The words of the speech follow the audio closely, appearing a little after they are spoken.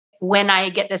when I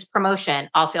get this promotion,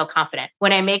 I'll feel confident.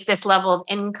 When I make this level of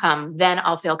income, then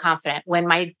I'll feel confident. When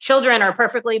my children are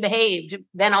perfectly behaved,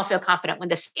 then I'll feel confident. When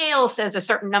the scale says a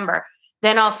certain number,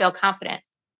 then I'll feel confident.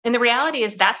 And the reality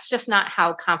is that's just not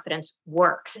how confidence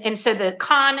works. And so the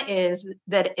con is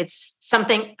that it's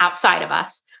something outside of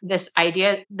us. This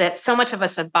idea that so much of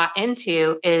us have bought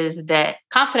into is that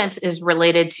confidence is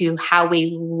related to how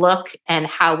we look and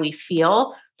how we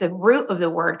feel. The root of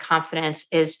the word confidence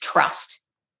is trust.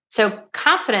 So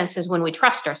confidence is when we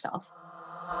trust ourselves.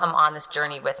 Come on this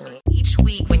journey with me. Each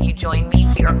week when you join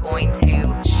me, we are going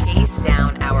to chase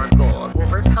down our goals,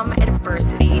 overcome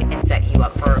adversity, and set you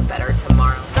up for a better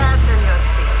tomorrow. Fasten your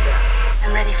seatbelts.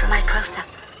 I'm ready for my close-up.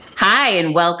 Hi,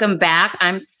 and welcome back.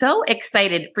 I'm so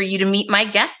excited for you to meet my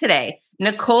guest today.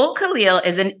 Nicole Kalil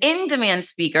is an in-demand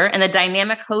speaker and the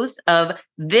dynamic host of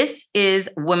This Is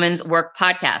Women's Work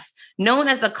podcast. Known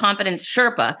as the Confidence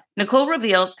Sherpa, Nicole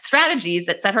reveals strategies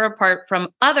that set her apart from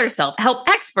other self-help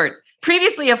experts.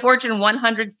 Previously a Fortune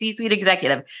 100 C-suite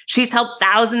executive, she's helped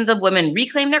thousands of women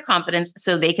reclaim their confidence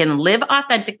so they can live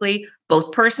authentically,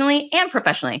 both personally and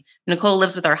professionally. Nicole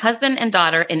lives with her husband and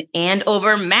daughter in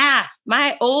Andover, Mass,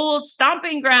 my old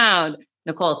stomping ground.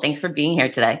 Nicole, thanks for being here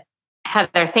today.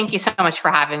 Heather, thank you so much for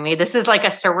having me. This is like a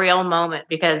surreal moment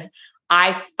because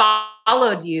I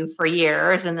followed you for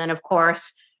years. And then, of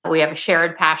course, we have a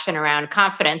shared passion around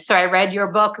confidence. So I read your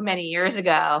book many years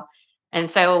ago. And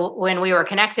so when we were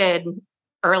connected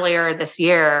earlier this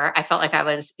year, I felt like I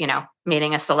was,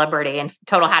 meeting a celebrity and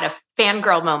total had a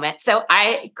fangirl moment. So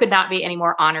I could not be any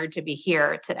more honored to be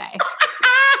here today.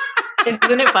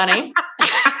 Isn't it funny?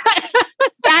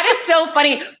 That is so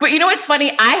funny. But you know what's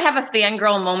funny? I have a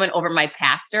fangirl moment over my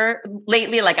pastor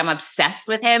lately. Like I'm obsessed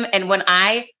with him. And when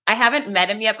I haven't met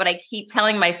him yet, but I keep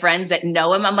telling my friends that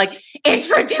know him, I'm like,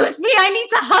 introduce me. I need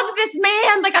to hug this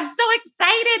man. Like I'm so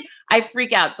excited. I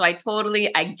freak out. So I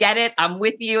get it. I'm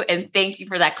with you. And thank you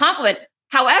for that compliment.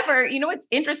 However, you know what's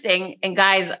interesting? And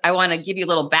guys, I want to give you a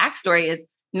little backstory is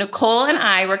Nicole and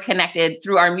I were connected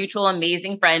through our mutual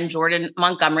amazing friend, Jordan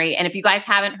Montgomery. And if you guys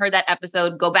haven't heard that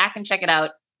episode, go back and check it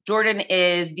out. Jordan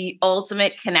is the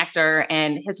ultimate connector,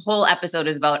 and his whole episode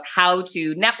is about how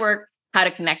to network, how to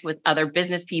connect with other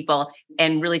business people,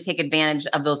 and really take advantage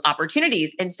of those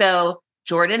opportunities. And so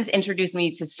Jordan's introduced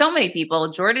me to so many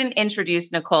people. Jordan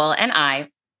introduced Nicole and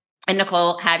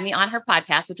Nicole had me on her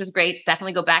podcast, which was great.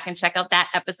 Definitely go back and check out that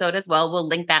episode as well. We'll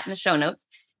link that in the show notes.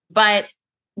 But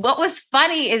what was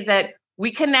funny is that we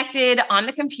connected on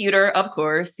the computer, of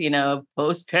course,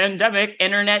 post-pandemic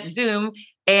internet Zoom,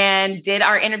 and did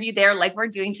our interview there like we're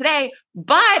doing today.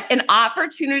 But an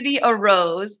opportunity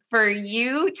arose for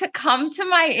you to come to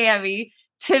Miami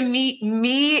to meet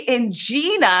me and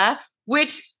Gina,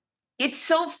 which it's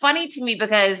so funny to me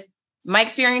because my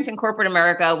experience in corporate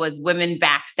America was women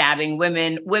backstabbing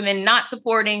women not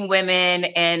supporting women,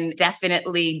 and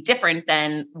definitely different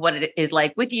than what it is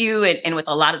like with you and with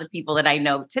a lot of the people that I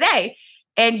know today.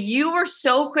 And you were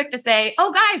so quick to say,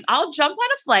 oh, guys, I'll jump on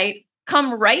a flight,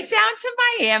 come right down to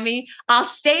Miami. I'll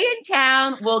stay in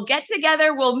town. We'll get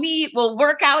together. We'll meet. We'll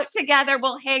work out together.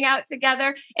 We'll hang out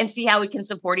together and see how we can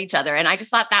support each other. And I just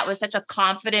thought that was such a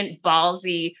confident,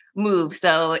 ballsy move.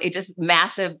 So it just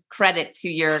massive credit to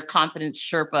your Confidence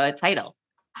Sherpa title.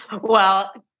 Well,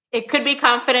 it could be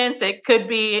confidence. It could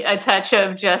be a touch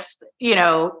of just,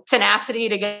 tenacity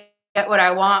to get what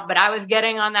I want, but I was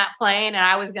getting on that plane and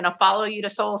I was going to follow you to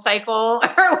Soul Cycle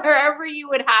or wherever you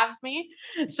would have me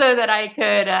so that I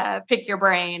could pick your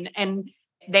brain. And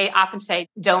they often say,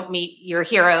 don't meet your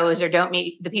heroes or don't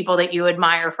meet the people that you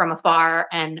admire from afar.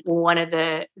 And one of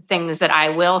the things that I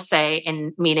will say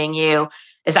in meeting you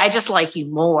is I just like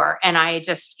you more. And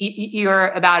you're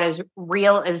about as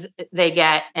real as they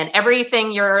get. And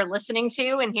everything you're listening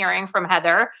to and hearing from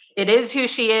Heather, it is who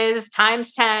she is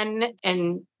times 10.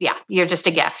 And yeah, you're just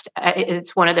a gift.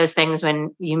 It's one of those things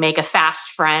when you make a fast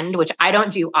friend, which I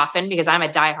don't do often because I'm a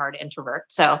diehard introvert.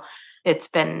 So it's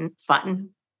been fun.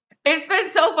 It's been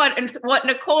so fun. And what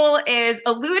Nicole is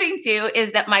alluding to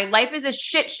is that my life is a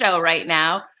shit show right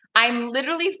now. I'm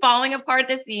literally falling apart at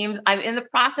the seams. I'm in the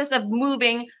process of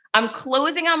moving. I'm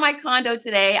closing on my condo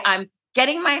today. I'm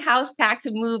getting my house packed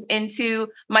to move into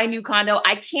my new condo.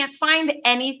 I can't find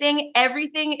anything.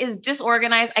 Everything is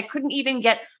disorganized. I couldn't even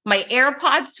get my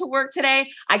AirPods to work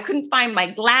today. I couldn't find my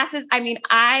glasses. I mean,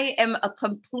 I am a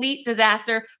complete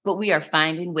disaster, but we are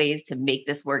finding ways to make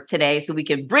this work today so we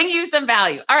can bring you some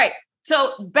value. All right.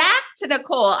 So back to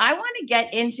Nicole. I want to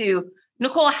get into,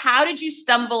 Nicole, how did you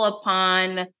stumble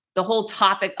upon the whole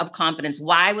topic of confidence?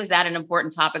 Why was that an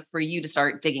important topic for you to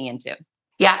start digging into?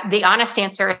 Yeah, the honest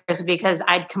answer is because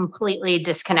I'd completely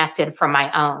disconnected from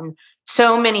my own.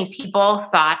 So many people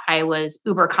thought I was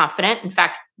uber confident. In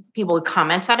fact, people would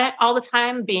comment on it all the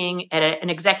time, being at an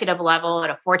executive level at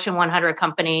a Fortune 100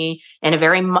 company in a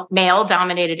very male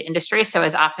dominated industry. So I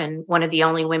was often one of the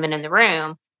only women in the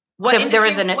room. What So industry,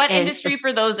 there was what industry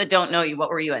for those that don't know you? What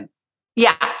were you in?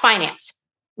 Yeah, finance.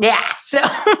 Yeah. So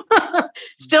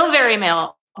still very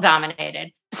male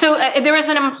dominated. So there was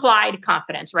an implied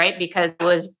confidence, right? Because I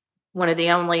was one of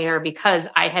the only, or because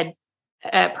I had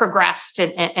progressed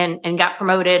and got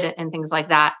promoted and things like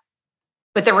that.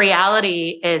 But the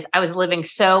reality is I was living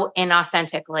so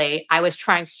inauthentically. I was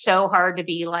trying so hard to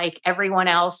be like everyone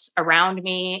else around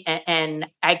me. And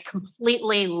I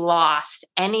completely lost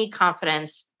any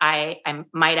confidence I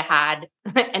might have had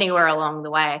anywhere along the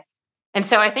way. And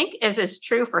so I think, as is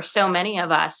true for so many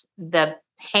of us, the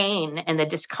pain and the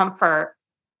discomfort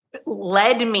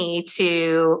led me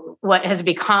to what has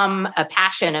become a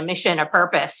passion, a mission, a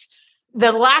purpose.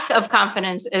 The lack of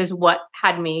confidence is what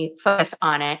had me focus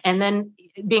on it. And then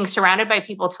being surrounded by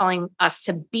people telling us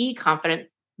to be confident,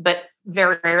 but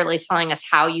very rarely telling us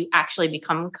how you actually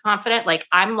become confident. Like,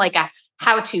 I'm like a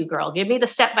how-to girl. Give me the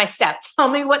step-by-step. Tell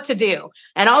me what to do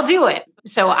and I'll do it.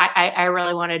 So I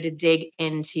really wanted to dig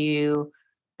into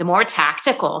the more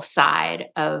tactical side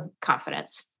of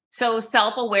confidence. So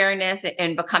self-awareness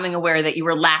and becoming aware that you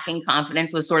were lacking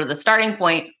confidence was sort of the starting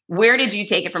point. Where did you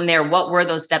take it from there? What were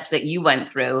those steps that you went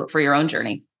through for your own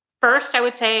journey? First, I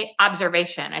would say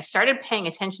observation. I started paying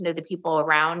attention to the people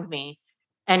around me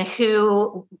and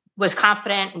who was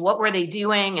confident, what were they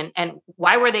doing, and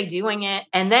why were they doing it?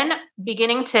 And then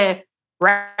beginning to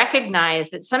recognize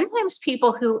that sometimes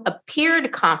people who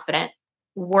appeared confident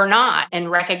were not, and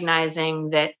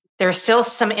recognizing that there's still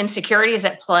some insecurities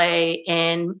at play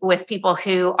in with people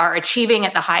who are achieving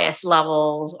at the highest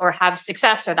levels or have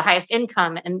success or the highest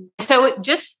income. And so it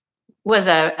just was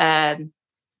a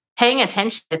paying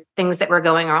attention to things that were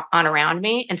going on around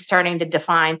me and starting to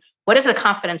define, what is the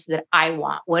confidence that I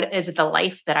want? What is the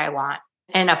life that I want?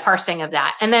 And a parsing of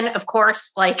that. And then, of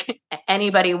course, like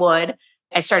anybody would,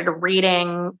 I started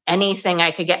reading anything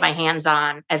I could get my hands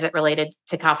on as it related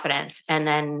to confidence, and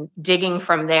then digging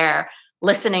from there,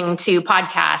 listening to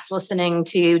podcasts, listening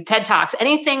to TED Talks,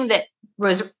 anything that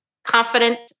was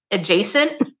confident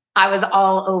adjacent, I was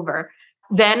all over.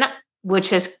 Then,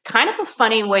 which is kind of a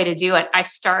funny way to do it, I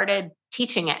started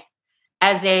teaching it.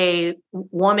 As a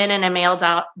woman in a male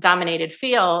dominated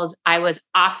field, I was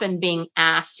often being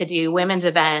asked to do women's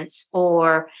events,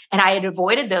 and I had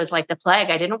avoided those like the plague.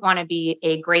 I didn't want to be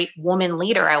a great woman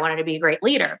leader. I wanted to be a great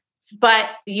leader. But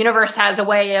the universe has a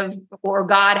way of, or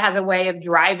God has a way of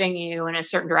driving you in a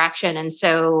certain direction. And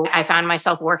so I found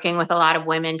myself working with a lot of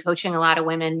women, coaching a lot of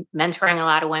women, mentoring a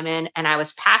lot of women, and I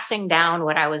was passing down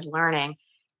what I was learning.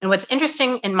 And what's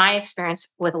interesting in my experience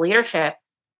with leadership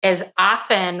is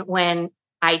often when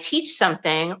I teach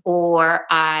something or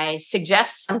I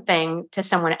suggest something to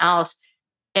someone else,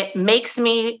 it makes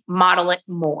me model it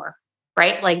more.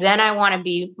 Right? Like, then I want to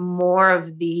be more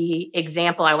of the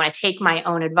example. I want to take my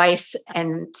own advice.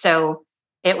 And so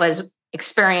it was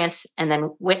experience and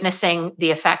then witnessing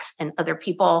the effects in other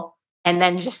people. And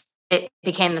then just it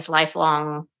became this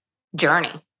lifelong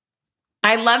journey.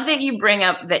 I love that you bring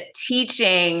up that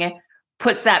teaching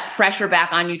puts that pressure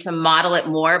back on you to model it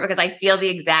more, because I feel the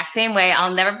exact same way.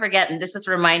 I'll never forget. And this just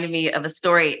reminded me of a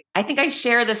story. I think I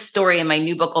share this story in my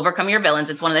new book, Overcoming Your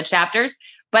Villains. It's one of the chapters.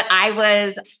 But I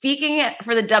was speaking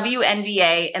for the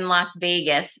WNBA in Las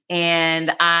Vegas,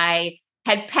 and I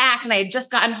had packed, and I had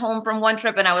just gotten home from one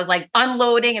trip, and I was like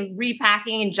unloading and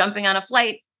repacking and jumping on a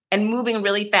flight and moving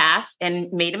really fast,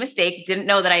 and made a mistake. Didn't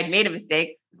know that I had made a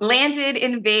mistake. Landed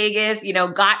in Vegas,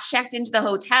 got checked into the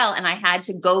hotel, and I had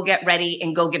to go get ready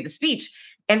and go give the speech.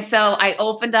 And so I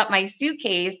opened up my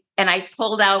suitcase and I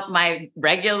pulled out my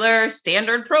regular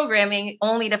standard programming,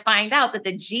 only to find out that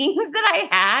the jeans that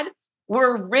I had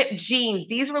were ripped jeans.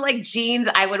 These were like jeans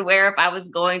I would wear if I was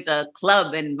going to a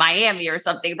club in Miami or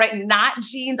something, right? Not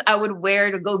jeans I would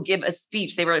wear to go give a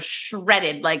speech. They were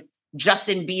shredded, like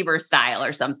Justin Bieber style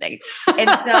or something. And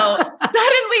so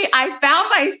suddenly I found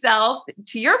myself,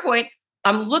 to your point,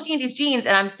 I'm looking at these jeans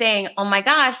and I'm saying, oh my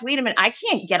gosh, wait a minute. I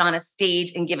can't get on a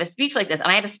stage and give a speech like this. And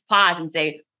I had to pause and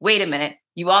say, wait a minute.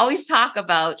 You always talk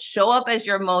about show up as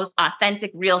your most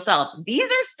authentic, real self. These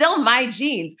are still my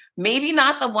jeans. Maybe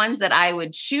not the ones that I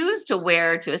would choose to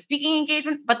wear to a speaking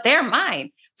engagement, but they're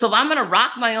mine. So if I'm going to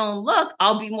rock my own look,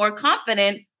 I'll be more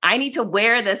confident. I need to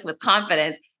wear this with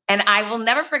confidence. And I will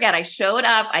never forget, I showed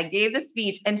up, I gave the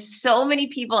speech, and so many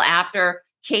people after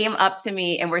came up to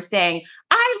me and were saying,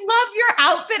 I love your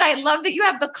outfit. I love that you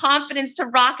have the confidence to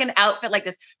rock an outfit like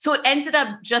this. So it ended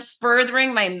up just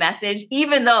furthering my message,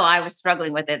 even though I was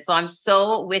struggling with it. So I'm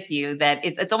so with you that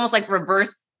it's almost like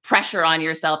reverse pressure on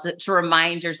yourself to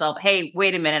remind yourself, hey,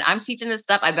 wait a minute, I'm teaching this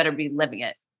stuff. I better be living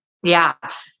it. Yeah.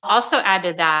 Also add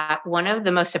to that, one of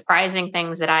the most surprising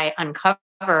things that I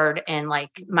uncovered in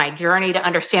like my journey to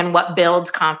understand what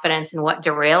builds confidence and what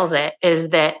derails it is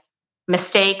that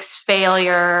mistakes,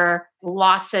 failure,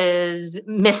 losses,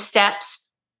 missteps,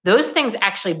 those things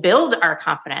actually build our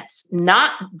confidence,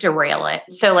 not derail it.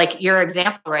 So like your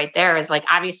example right there is like,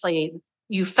 obviously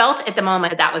you felt at the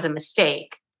moment that was a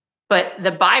mistake, but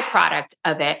the byproduct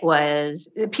of it was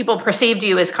people perceived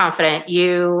you as confident.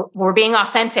 You were being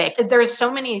authentic. There's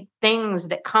so many things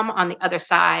that come on the other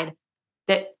side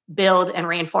that build and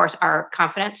reinforce our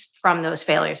confidence from those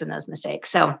failures and those mistakes.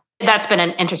 So that's been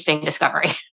an interesting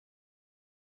discovery.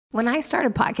 When I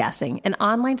started podcasting, an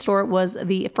online store was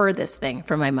the furthest thing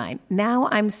from my mind. Now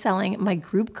I'm selling my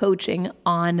group coaching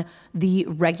on the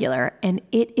regular, and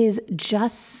it is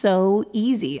just so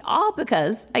easy, all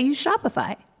because I use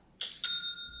Shopify.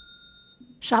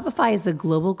 Shopify is the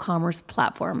global commerce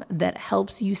platform that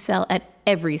helps you sell at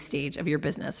every stage of your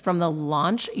business, from the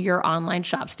launch your online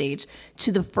shop stage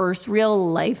to the first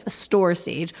real life store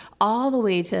stage, all the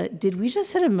way to, did we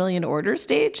just hit 1 million orders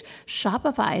stage?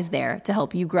 Shopify is there to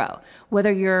help you grow.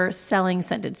 Whether you're selling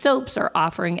scented soaps or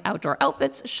offering outdoor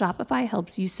outfits, Shopify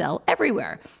helps you sell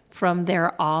everywhere. From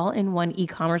their all-in-one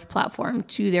e-commerce platform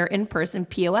to their in-person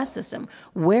POS system,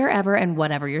 wherever and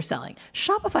whatever you're selling,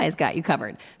 Shopify has got you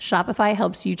covered. Shopify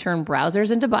helps you turn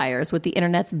browsers into buyers with the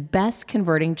internet's best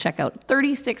converting checkout,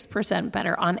 36%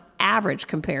 better on average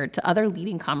compared to other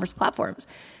leading commerce platforms,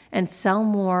 and sell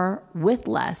more with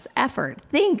less effort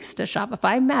thanks to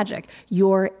Shopify Magic,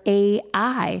 your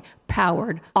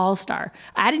AI-powered all-star.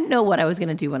 I didn't know what I was going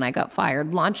to do when I got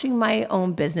fired. Launching my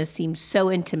own business seemed so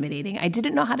intimidating. I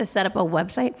didn't know how to set up a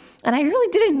website, and I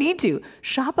really didn't need to.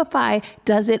 Shopify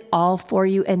does it all for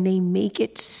you, and they make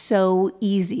it so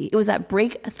easy. It was that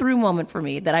breakthrough moment for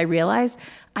me that I realized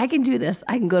I can do this.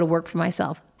 I can go to work for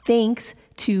myself thanks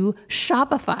to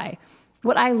Shopify.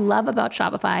 What I love about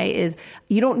Shopify is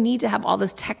you don't need to have all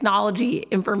this technology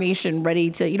information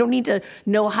you don't need to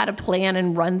know how to plan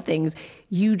and run things.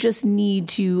 You just need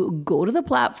to go to the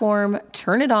platform,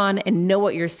 turn it on, and know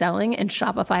what you're selling. And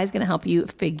Shopify is going to help you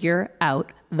figure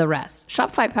out the rest.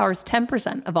 Shopify powers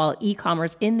 10% of all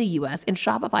e-commerce in the US, and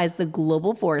Shopify is the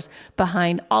global force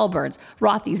behind Allbirds,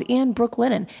 Rothy's, and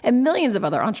Brooklinen, and millions of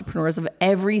other entrepreneurs of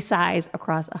every size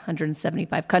across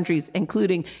 175 countries,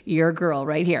 including your girl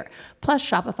right here. Plus,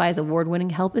 Shopify's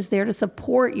award-winning help is there to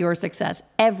support your success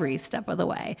every step of the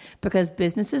way, because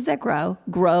businesses that grow,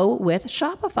 grow with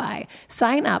Shopify.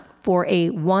 Sign up for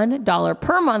a $1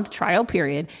 per month trial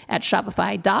period at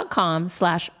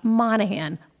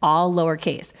shopify.com/Monahan, all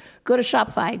lowercase. Go to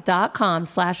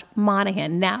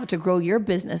shopify.com/Monahan now to grow your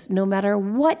business no matter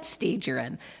what stage you're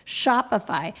in.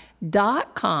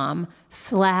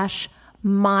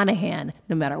 Shopify.com/Monahan.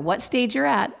 No matter what stage you're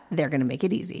at, they're going to make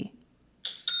it easy.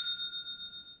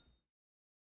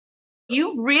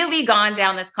 You've really gone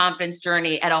down this confidence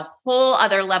journey at a whole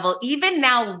other level, even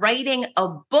now writing a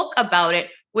book about it,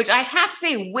 which I have to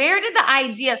say, where did the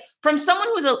idea from someone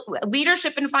who's a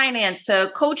leadership in finance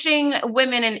to coaching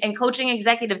women and coaching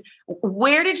executives,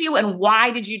 where did you and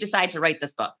why did you decide to write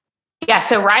this book? Yeah.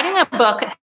 So writing a book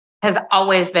has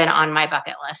always been on my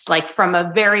bucket list, like from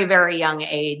a very, very young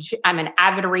age. I'm an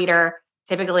avid reader,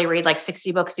 typically read like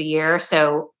 60 books a year.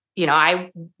 So I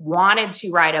wanted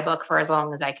to write a book for as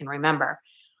long as I can remember.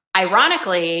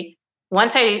 Ironically,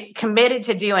 once I committed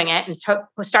to doing it and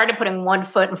started putting one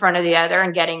foot in front of the other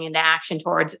and getting into action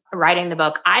towards writing the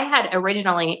book, I had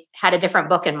originally had a different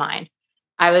book in mind.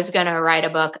 I was going to write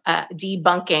a book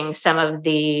debunking some of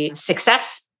the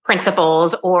success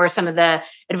principles or some of the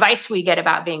advice we get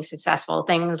about being successful,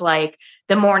 things like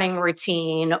the morning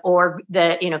routine or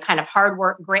the kind of hard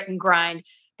work, grit and grind.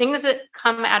 Things that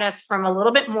come at us from a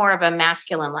little bit more of a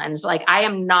masculine lens. Like, I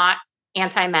am not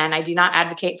anti-men. I do not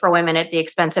advocate for women at the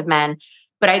expense of men,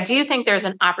 but I do think there's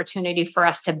an opportunity for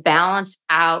us to balance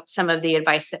out some of the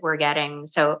advice that we're getting.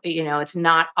 So, it's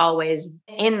not always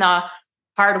in the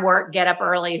hard work, get up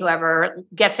early, whoever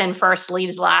gets in first,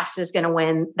 leaves last is going to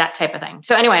win, that type of thing.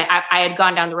 So anyway, I had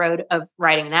gone down the road of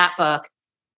writing that book.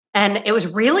 And it was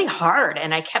really hard.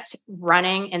 And I kept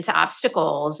running into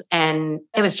obstacles and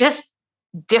it was just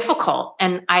difficult.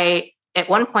 And I, at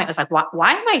one point, was like,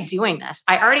 why am I doing this?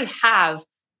 I already have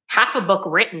half a book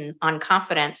written on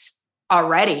confidence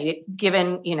already,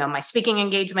 given, my speaking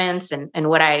engagements and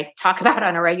what I talk about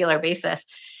on a regular basis.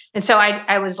 And so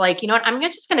I was like, you know what,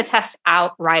 just going to test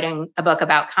out writing a book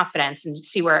about confidence and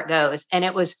see where it goes. And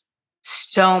it was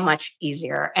so much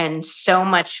easier and so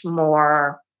much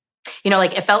more,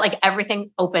 like it felt like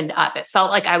everything opened up. It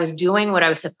felt like I was doing what I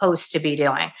was supposed to be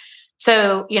doing.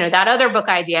 So, that other book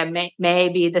idea may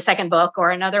be the second book or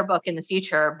another book in the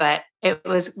future, but it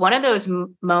was one of those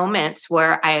moments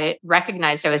where I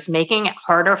recognized I was making it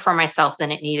harder for myself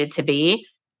than it needed to be.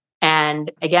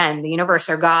 And again, the universe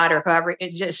or God or whoever,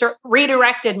 it just sort of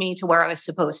redirected me to where I was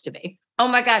supposed to be. Oh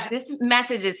my gosh, this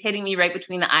message is hitting me right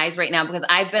between the eyes right now because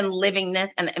I've been living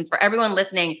this. And for everyone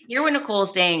listening, hear what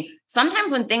Nicole's saying.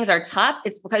 Sometimes when things are tough,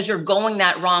 it's because you're going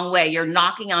that wrong way. You're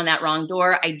knocking on that wrong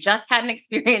door. I just had an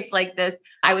experience like this.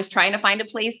 I was trying to find a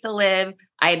place to live.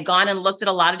 I had gone and looked at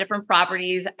a lot of different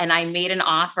properties and I made an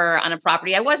offer on a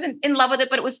property. I wasn't in love with it,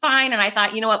 but it was fine. And I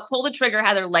thought, you know what, pull the trigger,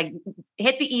 Heather, like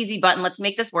hit the easy button. Let's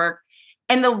make this work.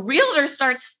 And the realtor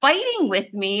starts fighting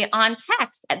with me on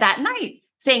text that night,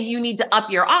 saying, you need to up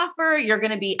your offer. You're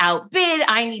going to be outbid.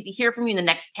 I need to hear from you in the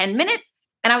next 10 minutes.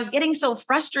 And I was getting so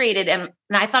frustrated. And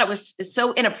I thought it was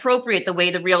so inappropriate the way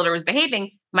the realtor was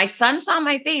behaving. My son saw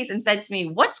my face and said to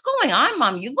me, what's going on,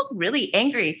 Mom? You look really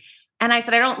angry. And I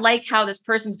said, I don't like how this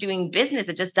person's doing business.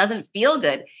 It just doesn't feel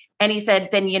good. And he said,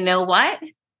 then you know what?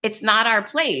 It's not our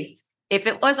place. If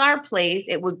it was our place,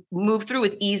 it would move through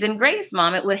with ease and grace,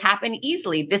 Mom. It would happen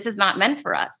easily. This is not meant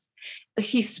for us.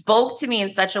 He spoke to me in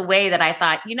such a way that I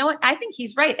thought, you know what? I think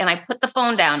he's right. And I put the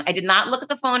phone down. I did not look at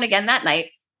the phone again that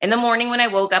night. In the morning when I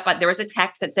woke up, there was a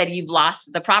text that said, you've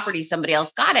lost the property. Somebody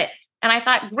else got it. And I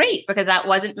thought, great, because that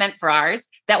wasn't meant for ours.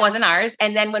 That wasn't ours.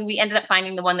 And then when we ended up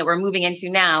finding the one that we're moving into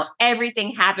now,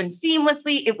 everything happened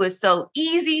seamlessly. It was so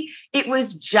easy. It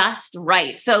was just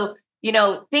right. So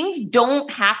things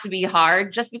don't have to be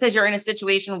hard just because you're in a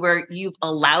situation where you've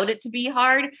allowed it to be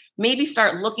hard. Maybe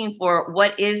start looking for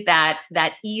what is that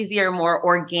easier, more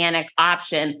organic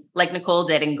option like Nicole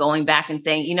did and going back and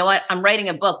saying, you know what, I'm writing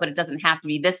a book, but it doesn't have to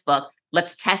be this book.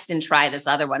 Let's test and try this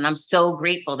other one. I'm so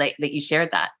grateful that you shared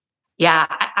that. Yeah,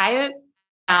 I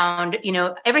found,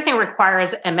 everything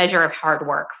requires a measure of hard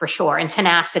work for sure, and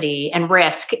tenacity and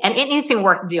risk, and anything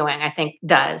worth doing, I think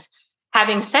does.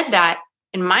 Having said that,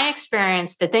 in my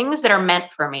experience, the things that are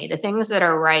meant for me, the things that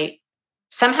are right,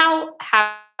 somehow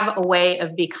have a way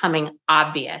of becoming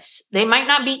obvious. They might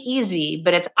not be easy,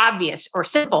 but it's obvious or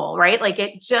simple, right? Like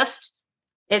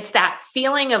it's that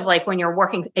feeling of like when you're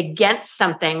working against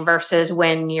something versus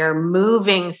when you're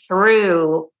moving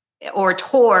through or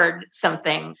toward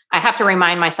something. I have to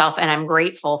remind myself, and I'm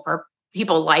grateful for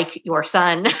people like your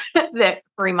son that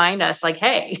remind us like,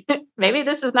 hey, maybe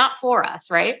this is not for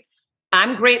us, right?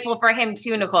 I'm grateful for him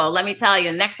too, Nicole. Let me tell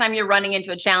you, next time you're running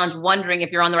into a challenge, wondering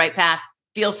if you're on the right path,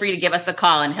 feel free to give us a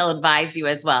call and he'll advise you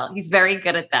as well. He's very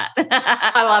good at that.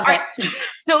 I love it. Right.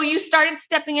 So you started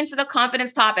stepping into the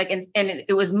confidence topic and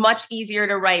it was much easier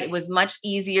to write. It was much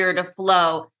easier to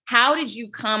flow. How did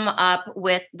you come up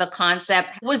with the concept?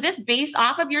 Was this based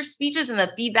off of your speeches and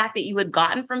the feedback that you had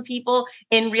gotten from people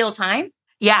in real time?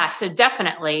 Yeah, so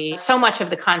definitely so much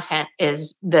of the content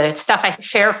is the stuff I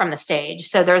share from the stage.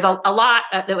 So there's a lot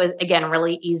that was, again,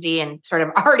 really easy and sort of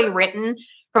already written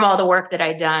from all the work that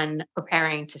I'd done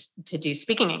preparing to do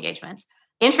speaking engagements.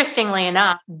 Interestingly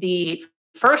enough, the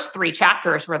first 3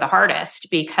 chapters were the hardest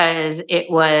because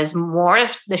it was more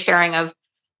the sharing of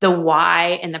the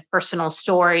why and the personal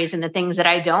stories and the things that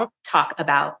I don't talk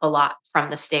about a lot from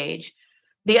the stage.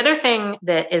 The other thing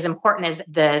that is important is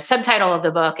the subtitle of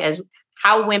the book is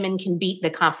How Women Can Beat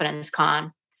the Confidence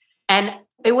Con. And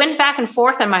it went back and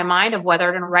forth in my mind of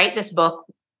whether to write this book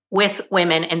with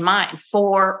women in mind,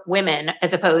 for women,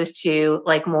 as opposed to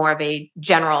like more of a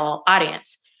general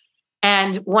audience.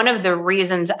 And one of the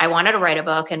reasons I wanted to write a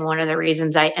book and one of the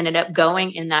reasons I ended up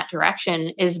going in that direction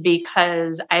is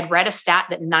because I'd read a stat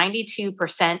that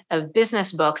 92% of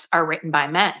business books are written by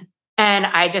men. And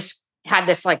I just had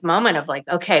this like moment of like,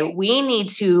 okay, we need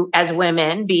to, as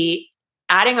women, be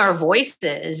adding our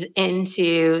voices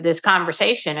into this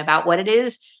conversation about what it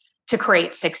is to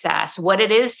create success, what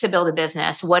it is to build a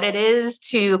business, what it is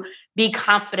to be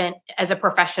confident as a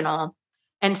professional.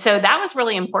 And so that was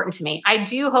really important to me. I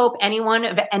do hope anyone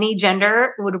of any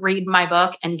gender would read my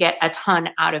book and get a ton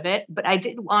out of it. But I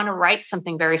did want to write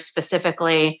something very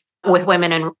specifically with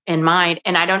women in mind.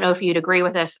 And I don't know if you'd agree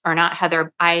with this or not,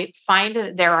 Heather. I find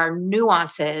that there are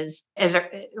nuances as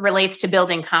it relates to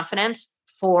building confidence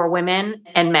for women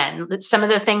and men. Some of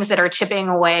the things that are chipping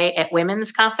away at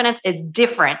women's confidence is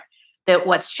different than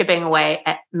what's chipping away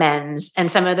at men's.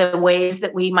 And some of the ways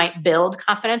that we might build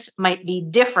confidence might be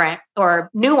different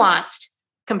or nuanced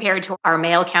compared to our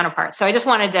male counterparts. So I just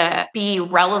wanted to be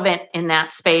relevant in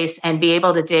that space and be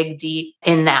able to dig deep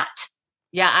in that.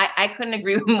 Yeah, I couldn't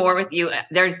agree more with you.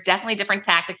 There's definitely different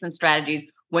tactics and strategies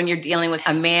when you're dealing with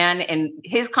a man and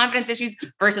his confidence issues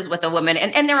versus with a woman.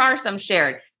 And there are some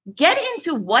shared. Get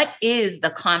into what is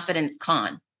the confidence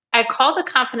con. I call the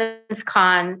confidence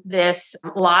con this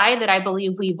lie that I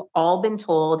believe we've all been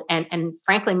told and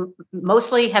frankly,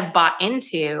 mostly have bought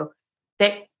into,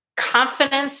 that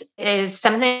confidence is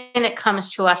something that comes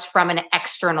to us from an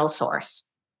external source.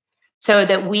 So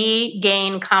that we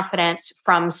gain confidence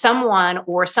from someone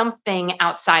or something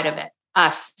outside of it,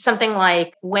 us. Something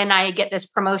like, when I get this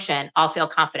promotion, I'll feel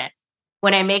confident.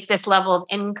 When I make this level of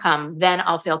income, then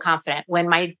I'll feel confident. When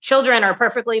my children are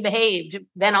perfectly behaved,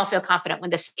 then I'll feel confident. When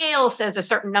the scale says a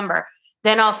certain number,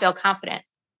 then I'll feel confident.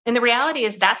 And the reality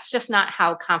is that's just not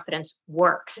how confidence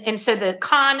works. And so the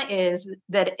con is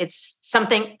that it's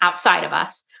something outside of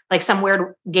us, like some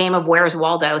weird game of Where's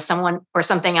Waldo, someone or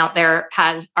something out there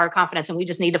has our confidence and we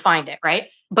just need to find it, right?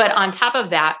 But on top of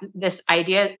that, this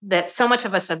idea that so much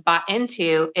of us have bought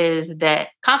into is that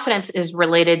confidence is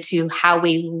related to how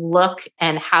we look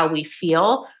and how we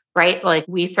feel, right? Like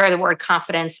we throw the word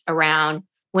confidence around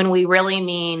when we really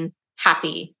mean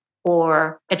happy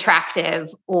or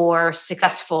attractive or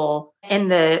successful. In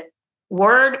the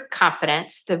word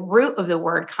confidence, the root of the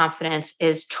word confidence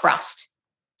is trust.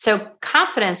 So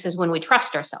confidence is when we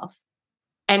trust ourselves.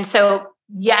 And so,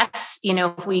 yes,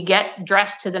 if we get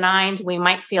dressed to the nines, we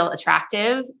might feel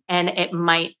attractive and it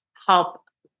might help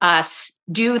us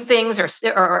do things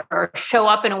or show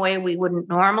up in a way we wouldn't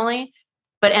normally.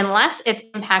 But unless it's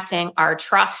impacting our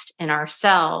trust in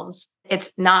ourselves,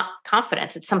 it's not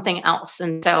confidence, it's something else.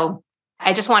 And so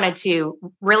I just wanted to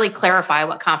really clarify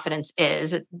what confidence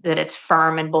is, that it's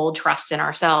firm and bold trust in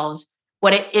ourselves,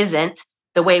 what it isn't,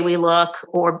 the way we look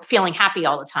or feeling happy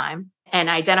all the time, and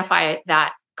identify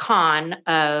that con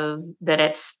of that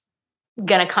it's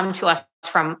going to come to us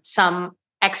from some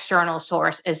external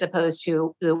source as opposed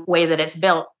to the way that it's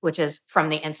built, which is from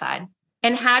the inside.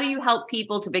 And how do you help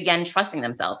people to begin trusting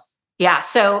themselves? Yeah.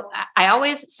 So I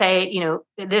always say,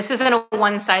 this isn't a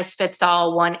one size fits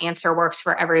all, one answer works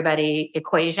for everybody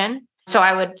equation. So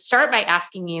I would start by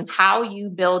asking you how you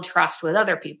build trust with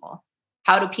other people.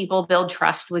 How do people build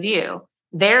trust with you?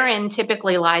 Therein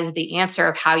typically lies the answer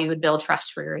of how you would build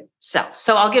trust for yourself.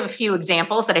 So I'll give a few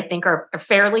examples that I think are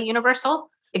fairly universal.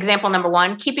 Example number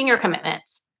one, keeping your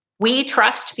commitments. We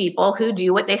trust people who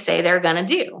do what they say they're going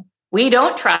to do. We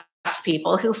don't trust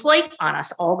people who flake on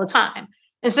us all the time.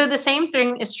 And so the same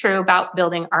thing is true about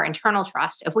building our internal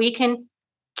trust. If we can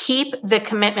keep the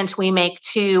commitments we make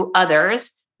to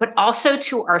others, but also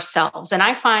to ourselves. And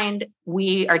I find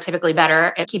we are typically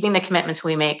better at keeping the commitments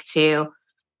we make to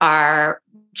our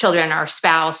children, our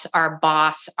spouse, our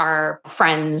boss, our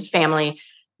friends, family,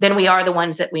 than we are the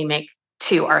ones that we make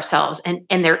to ourselves. And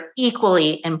they're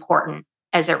equally important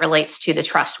as it relates to the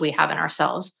trust we have in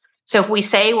ourselves. So if we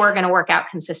say we're going to work out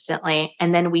consistently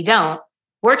and then we don't,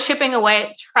 we're chipping away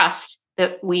at trust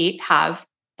that we have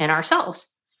in ourselves.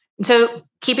 And so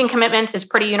keeping commitments is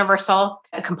pretty universal.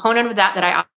 A component of that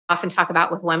I often talk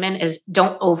about with women is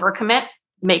don't overcommit.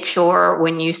 Make sure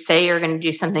when you say you're going to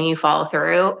do something, you follow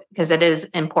through, because it is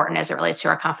important as it relates to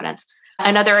our confidence.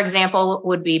 Another example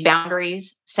would be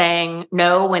boundaries, saying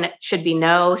no when it should be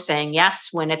no, saying yes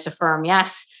when it's a firm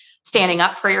yes, standing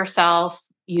up for yourself,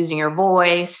 using your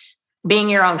voice, being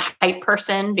your own hype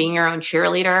person, being your own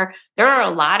cheerleader. There are a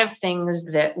lot of things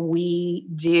that we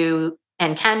do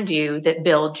and can do that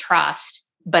build trust.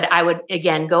 But I would,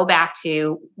 again, go back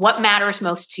to what matters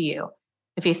most to you.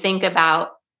 If you think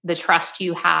about the trust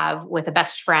you have with a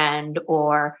best friend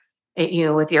or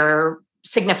with your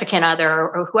significant other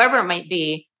or whoever it might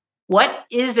be, what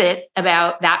is it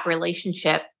about that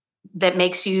relationship that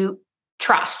makes you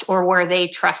trust or where they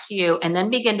trust you? And then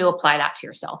begin to apply that to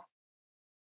yourself.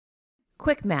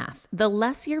 Quick math. The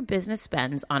less your business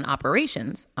spends on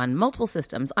operations, on multiple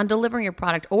systems, on delivering your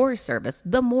product or service,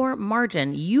 the more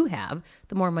margin you have,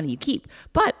 the more money you keep.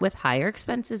 But with higher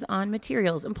expenses on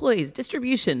materials, employees,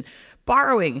 distribution,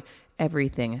 borrowing,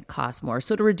 everything costs more.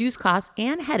 So to reduce costs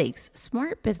and headaches,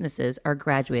 smart businesses are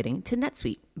graduating to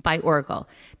NetSuite by Oracle.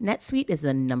 NetSuite is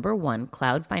the #1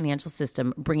 cloud financial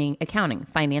system, bringing accounting,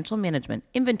 financial management,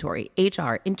 inventory,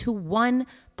 HR into one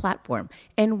platform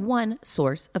and one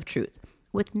source of truth.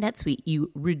 With NetSuite, you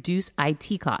reduce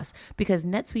IT costs because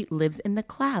NetSuite lives in the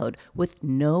cloud with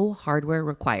no hardware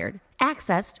required.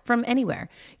 accessed from anywhere.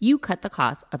 You cut the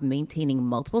cost of maintaining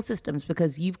multiple systems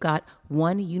because you've got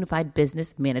one unified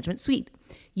business management suite.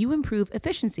 You improve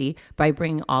efficiency by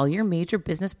bringing all your major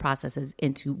business processes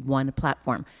into one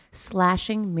platform,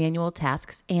 slashing manual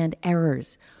tasks and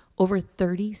errors. Over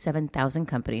 37,000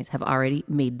 companies have already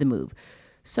made the move.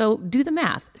 So do the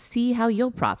math. See how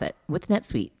you'll profit with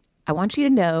NetSuite. I want you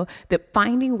to know that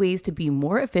finding ways to be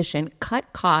more efficient,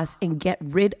 cut costs, and get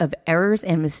rid of errors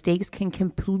and mistakes can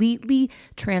completely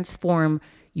transform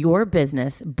your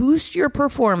business, boost your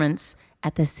performance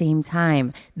at the same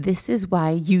time. This is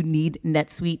why you need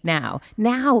NetSuite now.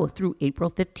 Now through April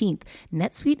 15th,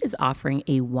 NetSuite is offering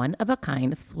a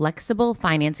one-of-a-kind flexible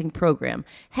financing program.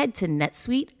 Head to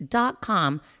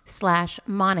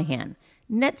netsuite.com/Monahan.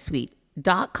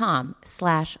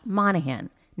 netsuite.com/Monahan.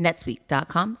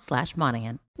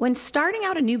 netsuite.com/Monahan. When starting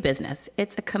out a new business,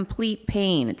 it's a complete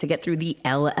pain to get through the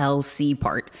LLC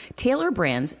part. Taylor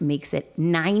Brands makes it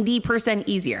 90%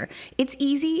 easier. It's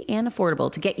easy and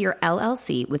affordable to get your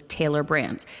LLC with Taylor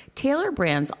Brands. Taylor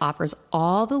Brands offers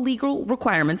all the legal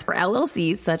requirements for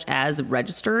LLCs, such as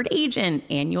registered agent,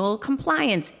 annual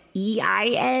compliance,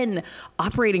 EIN,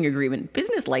 operating agreement,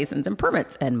 business license, and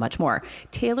permits, and much more.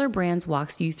 Taylor Brands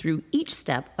walks you through each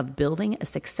step of building a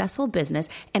successful business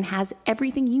and has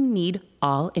everything you need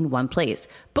all in one place.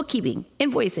 Bookkeeping,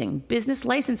 invoicing, business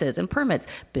licenses and permits,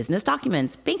 business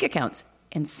documents, bank accounts,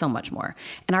 and so much more.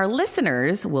 And our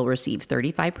listeners will receive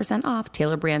 35% off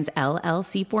Taylor Brands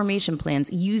LLC formation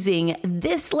plans using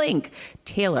this link,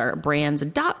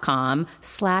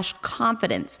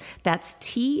 taylorbrands.com/confidence. That's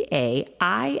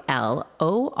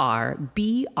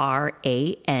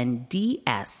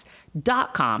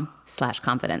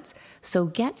TAILORBRANDS.com/confidence. So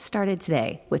get started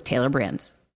today with Taylor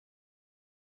Brands.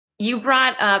 You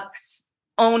brought up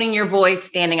owning your voice,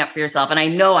 standing up for yourself. And I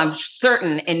know, I'm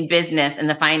certain in business, in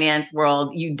the finance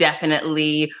world, you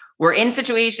definitely were in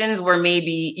situations where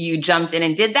maybe you jumped in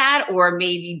and did that, or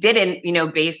maybe didn't,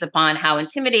 based upon how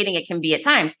intimidating it can be at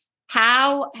times.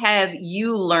 How have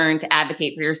you learned to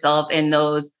advocate for yourself in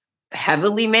those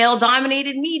heavily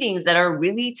male-dominated meetings that are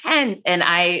really tense? And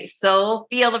I so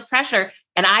feel the pressure.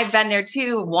 And I've been there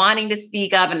too, wanting to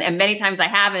speak up. And many times I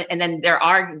haven't. And then there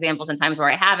are examples and times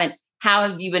where I haven't. How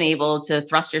have you been able to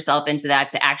thrust yourself into that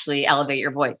to actually elevate your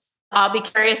voice? I'll be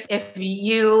curious if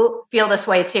you feel this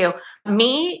way too.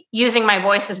 Me using my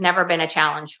voice has never been a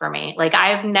challenge for me. Like,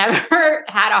 I've never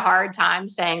had a hard time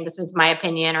saying this is my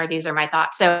opinion or these are my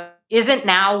thoughts. So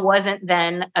wasn't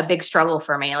then a big struggle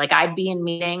for me. Like, I'd be in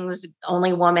meetings,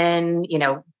 only woman,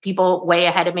 people way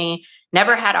ahead of me,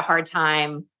 never had a hard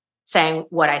time saying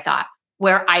what I thought.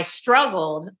 Where I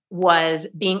struggled was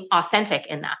being authentic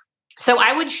in that. So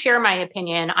I would share my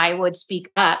opinion, I would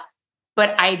speak up,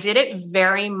 but I did it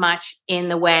very much in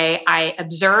the way I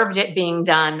observed it being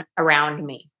done around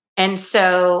me. And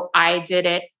so I did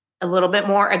it a little bit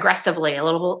more aggressively, a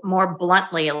little bit more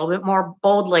bluntly, a little bit more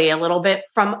boldly, a little bit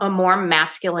from a more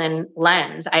masculine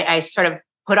lens. I sort of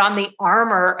put on the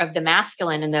armor of the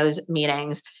masculine in those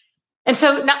meetings. And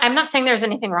so I'm not saying there's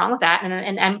anything wrong with that.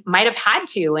 And I might have had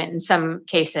to in some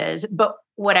cases, but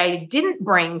what I didn't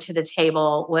bring to the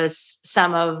table was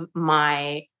some of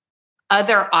my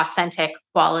other authentic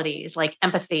qualities, like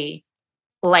empathy,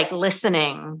 like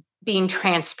listening, being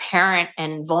transparent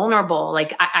and vulnerable.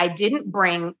 Like, I didn't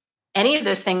bring any of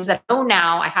those things that I know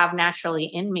now I have naturally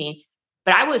in me,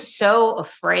 but I was so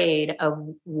afraid of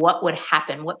what would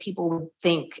happen, what people would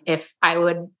think if I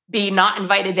would be not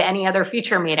invited to any other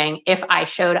future meeting if I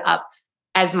showed up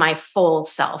as my full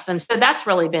self. And so that's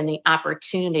really been the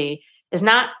opportunity, is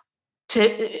not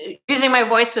to using my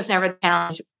voice was never the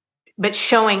challenge, but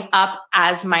showing up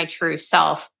as my true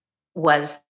self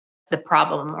was the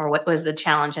problem, or what was the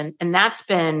challenge. And that's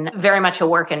been very much a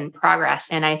work in progress.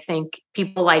 And I think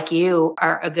people like you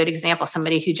are a good example,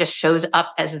 somebody who just shows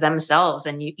up as themselves,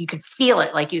 and you can feel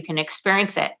it, like you can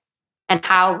experience it, and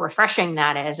how refreshing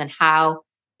that is, and how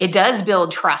it does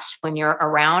build trust when you're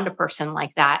around a person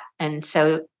like that. And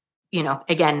so,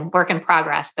 again, work in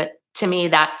progress, but to me,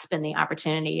 that's been the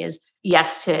opportunity, is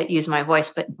yes, to use my voice,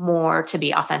 but more to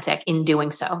be authentic in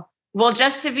doing so. Well,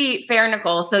 just to be fair,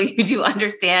 Nicole, so you do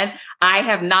understand, I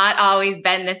have not always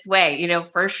been this way.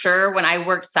 For sure, when I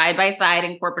worked side by side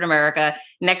in corporate America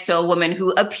next to a woman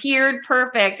who appeared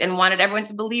perfect and wanted everyone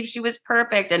to believe she was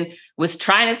perfect and was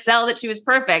trying to sell that she was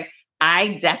perfect,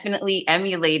 I definitely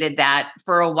emulated that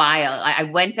for a while. I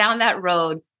went down that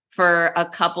road for a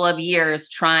couple of years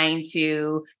trying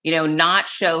to, not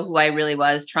show who I really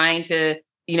was, trying to,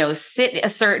 sit a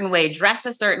certain way, dress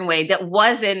a certain way that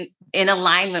wasn't in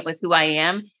alignment with who I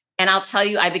am. And I'll tell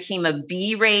you, I became a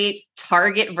B-rate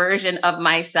target version of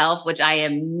myself, which I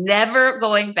am never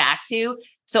going back to.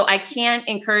 So I can't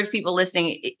encourage people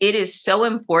listening. It is so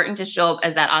important to show up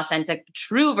as that authentic,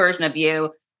 true version of you.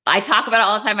 I talk about it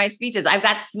all the time in my speeches. I've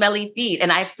got smelly feet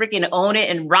and I freaking own it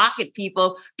and rock at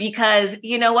people because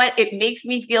you know what? It makes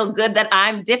me feel good that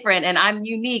I'm different and I'm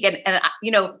unique and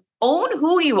own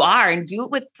who you are and do it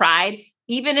with pride,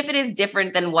 even if it is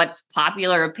different than what's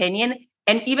popular opinion.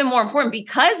 And even more important,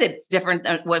 because it's different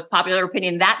than what's popular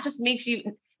opinion, that just makes you,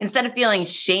 instead of feeling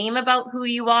shame about who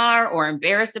you are or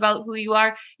embarrassed about who you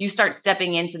are, you start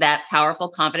stepping into that powerful,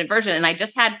 confident version. And I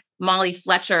just had Molly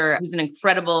Fletcher, who's an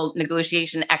incredible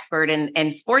negotiation expert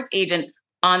and sports agent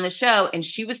on the show. And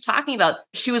she was talking about,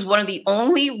 she was one of the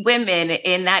only women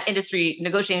in that industry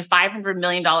negotiating $500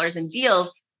 million in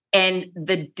deals. And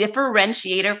the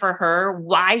differentiator for her,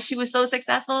 why she was so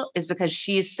successful, is because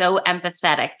she's so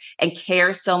empathetic and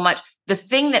cares so much. The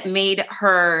thing that made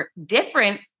her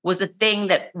different was the thing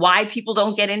that why people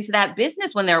don't get into that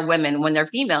business when they're women, when they're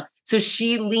female. So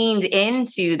she leaned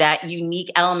into that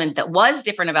unique element that was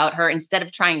different about her instead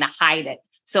of trying to hide it.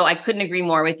 So I couldn't agree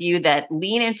more with you that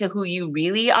lean into who you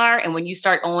really are. And when you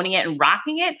start owning it and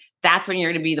rocking it, that's when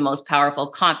you're going to be the most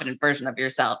powerful, confident version of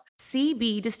yourself.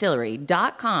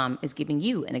 CBDistillery.com is giving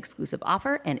you an exclusive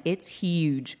offer, and it's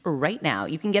huge. Right now,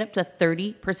 you can get up to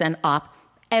 30% off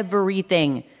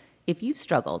everything. If you've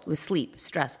struggled with sleep,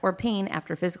 stress, or pain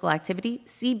after physical activity,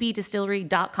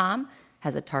 CBDistillery.com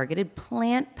has a targeted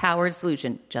plant-powered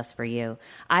solution just for you.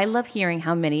 I love hearing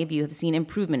how many of you have seen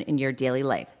improvement in your daily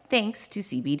life thanks to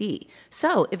CBD.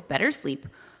 So if better sleep,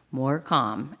 more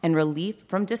calm, and relief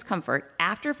from discomfort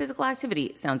after physical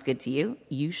activity sounds good to you,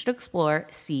 you should explore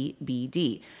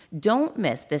CBD. Don't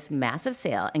miss this massive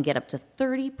sale and get up to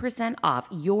 30% off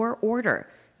your order.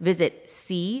 Visit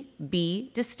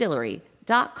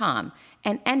cbdistillery.com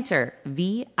and enter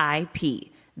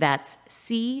VIP. That's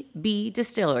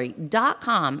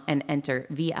cbdistillery.com and enter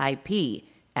VIP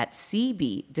at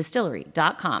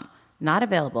cbdistillery.com. Not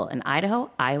available in Idaho,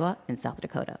 Iowa, and South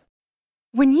Dakota.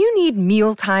 When you need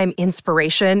mealtime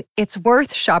inspiration, it's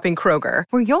worth shopping Kroger,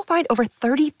 where you'll find over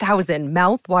 30,000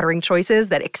 mouth-watering choices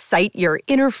that excite your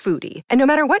inner foodie. And no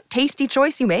matter what tasty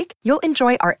choice you make, you'll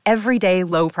enjoy our everyday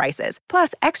low prices,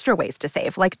 plus extra ways to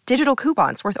save, like digital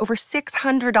coupons worth over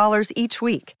 $600 each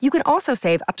week. You can also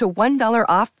save up to $1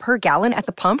 off per gallon at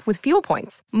the pump with fuel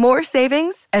points. More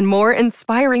savings and more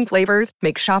inspiring flavors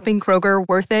make shopping Kroger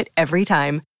worth it every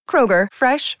time. Kroger,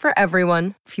 fresh for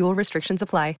everyone. Fuel restrictions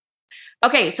apply.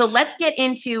 Okay, so let's get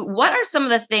into what are some of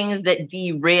the things that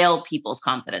derail people's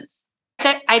confidence?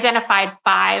 I identified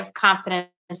 5 confidence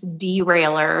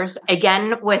derailers,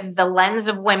 again, with the lens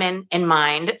of women in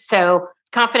mind. So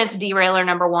confidence derailer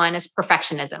number 1 is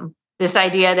perfectionism. This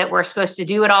idea that we're supposed to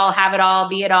do it all, have it all,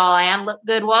 be it all, and look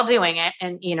good while doing it.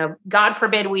 And, God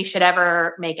forbid we should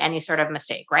ever make any sort of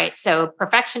mistake, right? So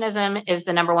perfectionism is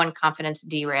the number 1 confidence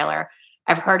derailer.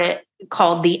 I've heard it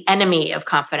called the enemy of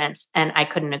confidence, and I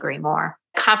couldn't agree more.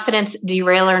 Confidence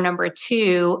derailer number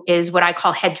 2 is what I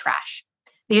call head trash.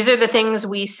 These are the things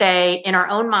we say in our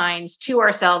own minds to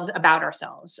ourselves about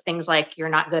ourselves. Things like, you're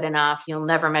not good enough, you'll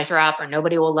never measure up, or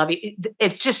nobody will love you.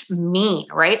 It's just mean,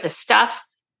 right? The stuff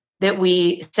that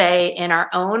we say in our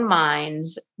own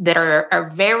minds that are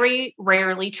very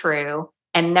rarely true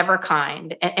and never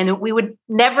kind. And we would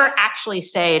never actually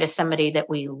say to somebody that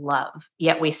we love,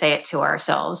 yet we say it to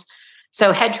ourselves.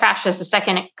 So head trash is the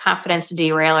second confidence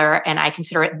derailer, and I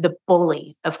consider it the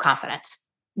bully of confidence.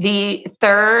 The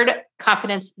third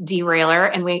confidence derailer,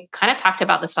 and we kind of talked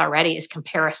about this already, is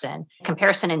comparison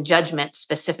and judgment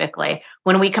specifically.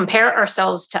 When we compare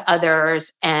ourselves to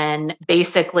others and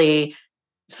basically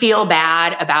feel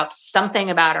bad about something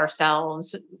about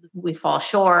ourselves, we fall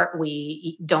short,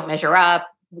 we don't measure up.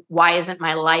 Why isn't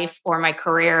my life or my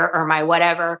career or my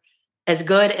whatever as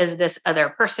good as this other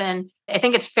person? I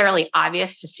think it's fairly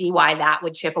obvious to see why that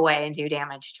would chip away and do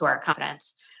damage to our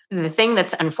confidence. The thing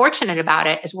that's unfortunate about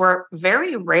it is we're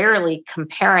very rarely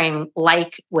comparing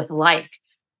like with like.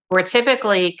 We're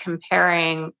typically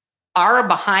comparing our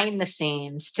behind the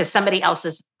scenes to somebody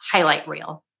else's highlight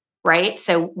reel, right?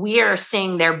 So we are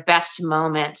seeing their best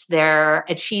moments, their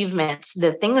achievements,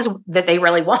 the things that they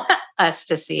really want us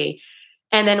to see.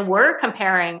 And then we're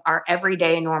comparing our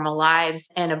everyday normal lives.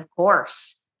 And of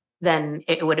course, then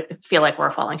it would feel like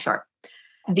we're falling short.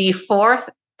 The fourth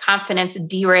confidence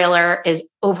derailer is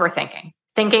overthinking.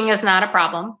 Thinking is not a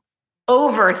problem.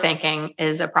 Overthinking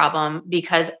is a problem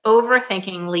because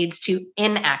overthinking leads to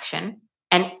inaction,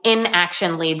 and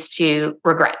inaction leads to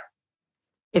regret.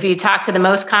 If you talk to the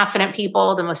most confident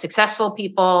people, the most successful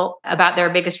people about their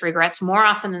biggest regrets, more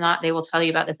often than not, they will tell you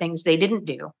about the things they didn't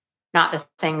do, not the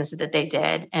things that they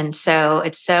did. And so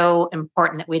it's so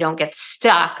important that we don't get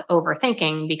stuck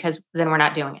overthinking, because then we're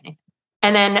not doing anything.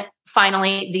 And then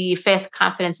finally, the fifth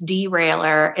confidence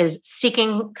derailer is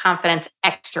seeking confidence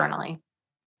externally.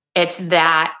 It's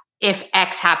that if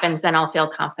X happens, then I'll feel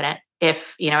confident.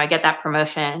 If, I get that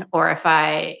promotion, or if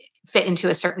I fit into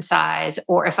a certain size,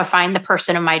 or if I find the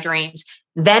person of my dreams,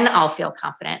 then I'll feel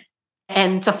confident.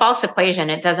 And it's a false equation.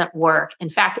 It doesn't work. In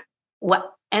fact,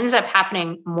 what ends up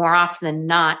happening more often than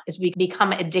not is we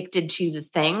become addicted to the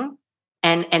thing,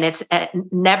 and it's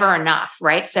never enough,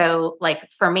 right? So like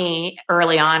for me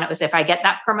early on, it was, if I get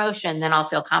that promotion, then I'll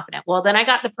feel confident. Well, then I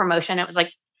got the promotion. It was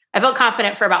like, I felt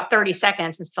confident for about 30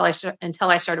 seconds until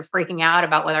I started freaking out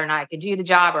about whether or not I could do the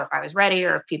job, or if I was ready,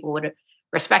 or if people would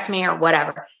respect me or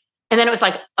whatever. And then it was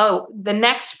like, oh, the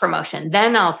next promotion,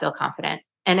 then I'll feel confident.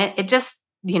 And it just,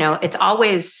 it's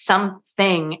always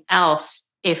something else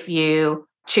if you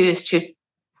choose to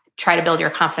try to build your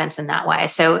confidence in that way.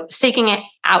 So seeking it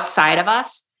outside of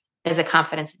us is a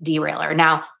confidence derailer.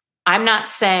 Now, I'm not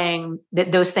saying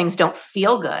that those things don't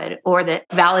feel good, or that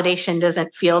validation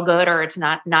doesn't feel good, or it's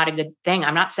not a good thing.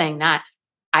 I'm not saying that.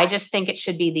 I just think it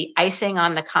should be the icing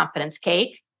on the confidence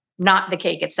cake, not the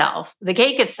cake itself. The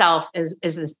cake itself is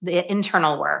the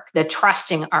internal work, the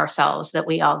trusting ourselves that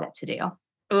we all get to do.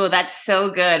 Oh, that's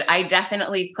so good. I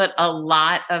definitely put a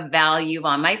lot of value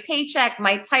on my paycheck,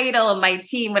 my title, my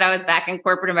team when I was back in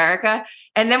corporate America.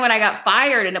 And then when I got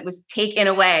fired and it was taken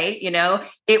away,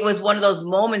 it was one of those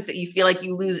moments that you feel like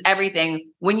you lose everything.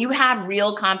 When you have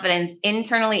real confidence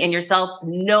internally in yourself,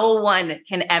 no one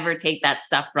can ever take that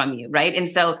stuff from you, right? And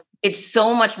so it's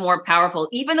so much more powerful,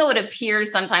 even though it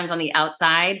appears sometimes on the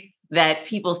outside that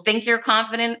people think you're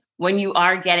confident. When you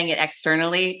are getting it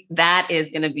externally, that is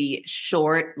going to be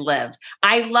short-lived.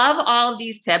 I love all of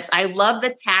these tips. I love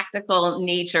the tactical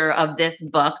nature of this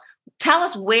book. Tell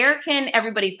us, where can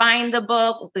everybody find the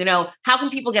book? How can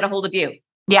people get a hold of you?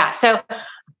 Yeah. So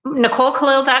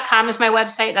NicoleKalil.com is my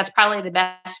website. That's probably the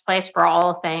best place for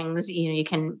all things. You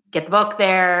can get the book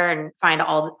there and find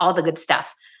all the good stuff.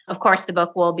 Of course, the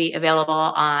book will be available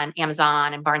on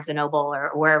Amazon and Barnes & Noble, or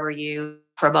wherever you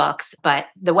for books, but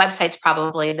the website's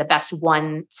probably the best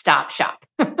one-stop shop.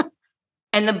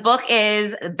 And the book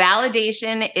is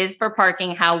Validation is for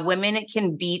Parking: How Women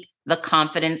Can Beat the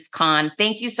Confidence Con.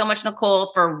 Thank you so much,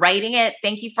 Nicole, for writing it.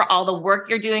 Thank you for all the work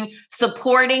you're doing,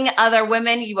 supporting other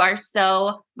women. You are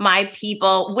so my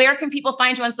people. Where can people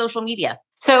find you on social media?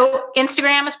 So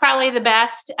Instagram is probably the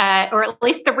best, or at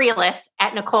least the realest,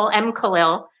 at Nicole M.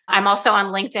 Kalil. I'm also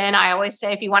on LinkedIn. I always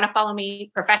say, if you want to follow me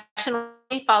professionally,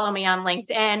 follow me on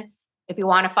LinkedIn. If you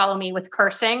want to follow me with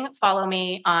cursing, follow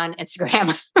me on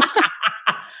Instagram.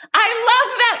 I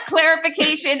love that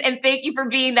clarification, and thank you for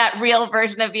being that real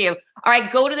version of you. All right,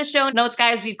 go to the show notes,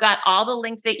 guys. We've got all the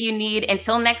links that you need.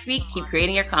 Until next week, keep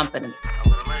creating your confidence.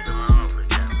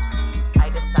 I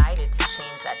decided to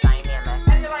change that dynamic.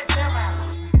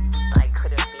 I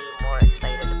couldn't be more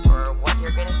excited for what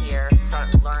you're going to hear, start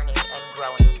learning and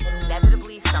growing.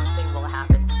 Inevitably, something will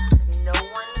happen. No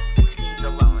one succeeds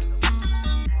alone.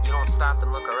 You don't stop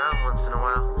and look around once in a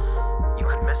while, you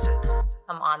could miss it.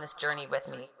 Come on this journey with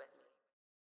me.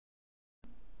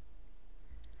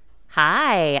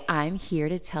 Hi, I'm here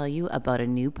to tell you about a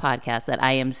new podcast that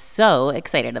I am so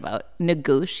excited about,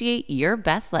 Negotiate Your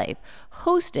Best Life,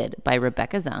 hosted by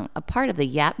Rebecca Zung, a part of the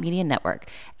Yap Media Network.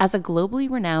 As a globally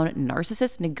renowned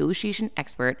narcissist negotiation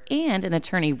expert and an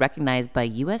attorney recognized by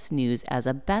U.S. News as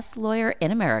a best lawyer in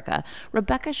America,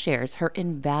 Rebecca shares her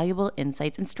invaluable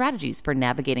insights and strategies for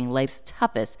navigating life's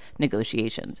toughest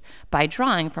negotiations. By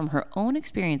drawing from her own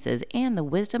experiences and the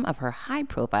wisdom of her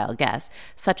high-profile guests,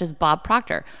 such as Bob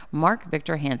Proctor, Mark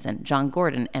Victor Hansen, John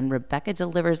Gordon, and Rebecca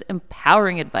delivers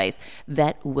empowering advice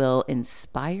that will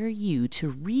inspire you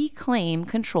to reclaim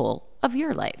control of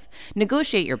your life.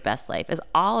 Negotiate Your Best Life is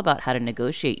all about how to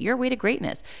negotiate your way to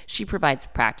greatness. She provides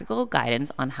practical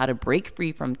guidance on how to break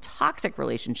free from toxic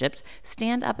relationships,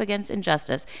 stand up against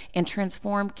injustice, and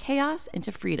transform chaos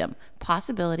into freedom,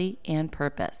 possibility, and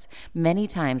purpose. Many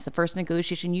times, the first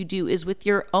negotiation you do is with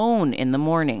your own in the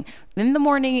morning. In the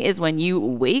morning is when you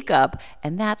wake up,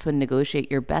 and that's when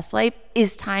Negotiate Your Best Life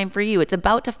is time for you. It's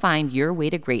about to find your way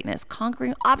to greatness,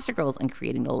 conquering obstacles and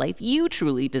creating the life you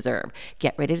truly deserve.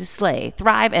 Get ready to slay,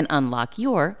 thrive, and unlock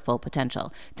your full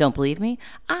potential. Don't believe me?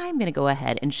 I'm going to go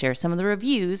ahead and share some of the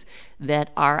reviews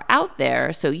that are out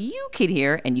there so you can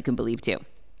hear and you can believe too.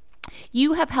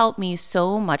 You have helped me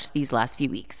so much these last few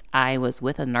weeks. I was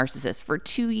with a narcissist for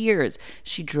 2 years.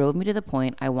 She drove me to the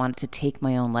point I wanted to take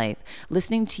my own life.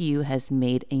 Listening to you has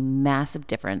made a massive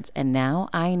difference, and now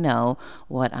I know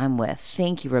what I'm with.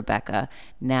 Thank you, Rebecca.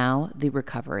 Now the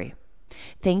recovery.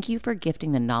 Thank you for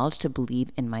gifting the knowledge to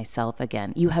believe in myself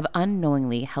again. You have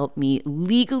unknowingly helped me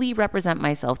legally represent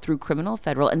myself through criminal,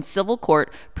 federal, and civil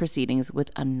court proceedings with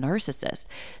a narcissist.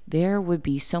 There would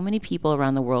be so many people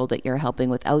around the world that you're helping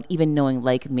without even knowing,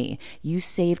 like me. You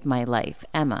saved my life.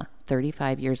 Emma,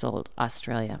 35 years old,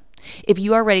 Australia. If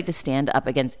you are ready to stand up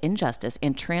against injustice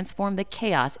and transform the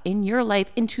chaos in your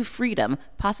life into freedom,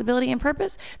 possibility, and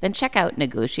purpose, then check out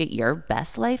Negotiate Your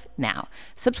Best Life now.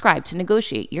 Subscribe to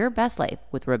Negotiate Your Best Life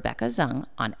with Rebecca Zung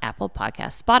on Apple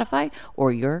Podcasts, Spotify,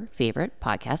 or your favorite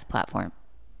podcast platform.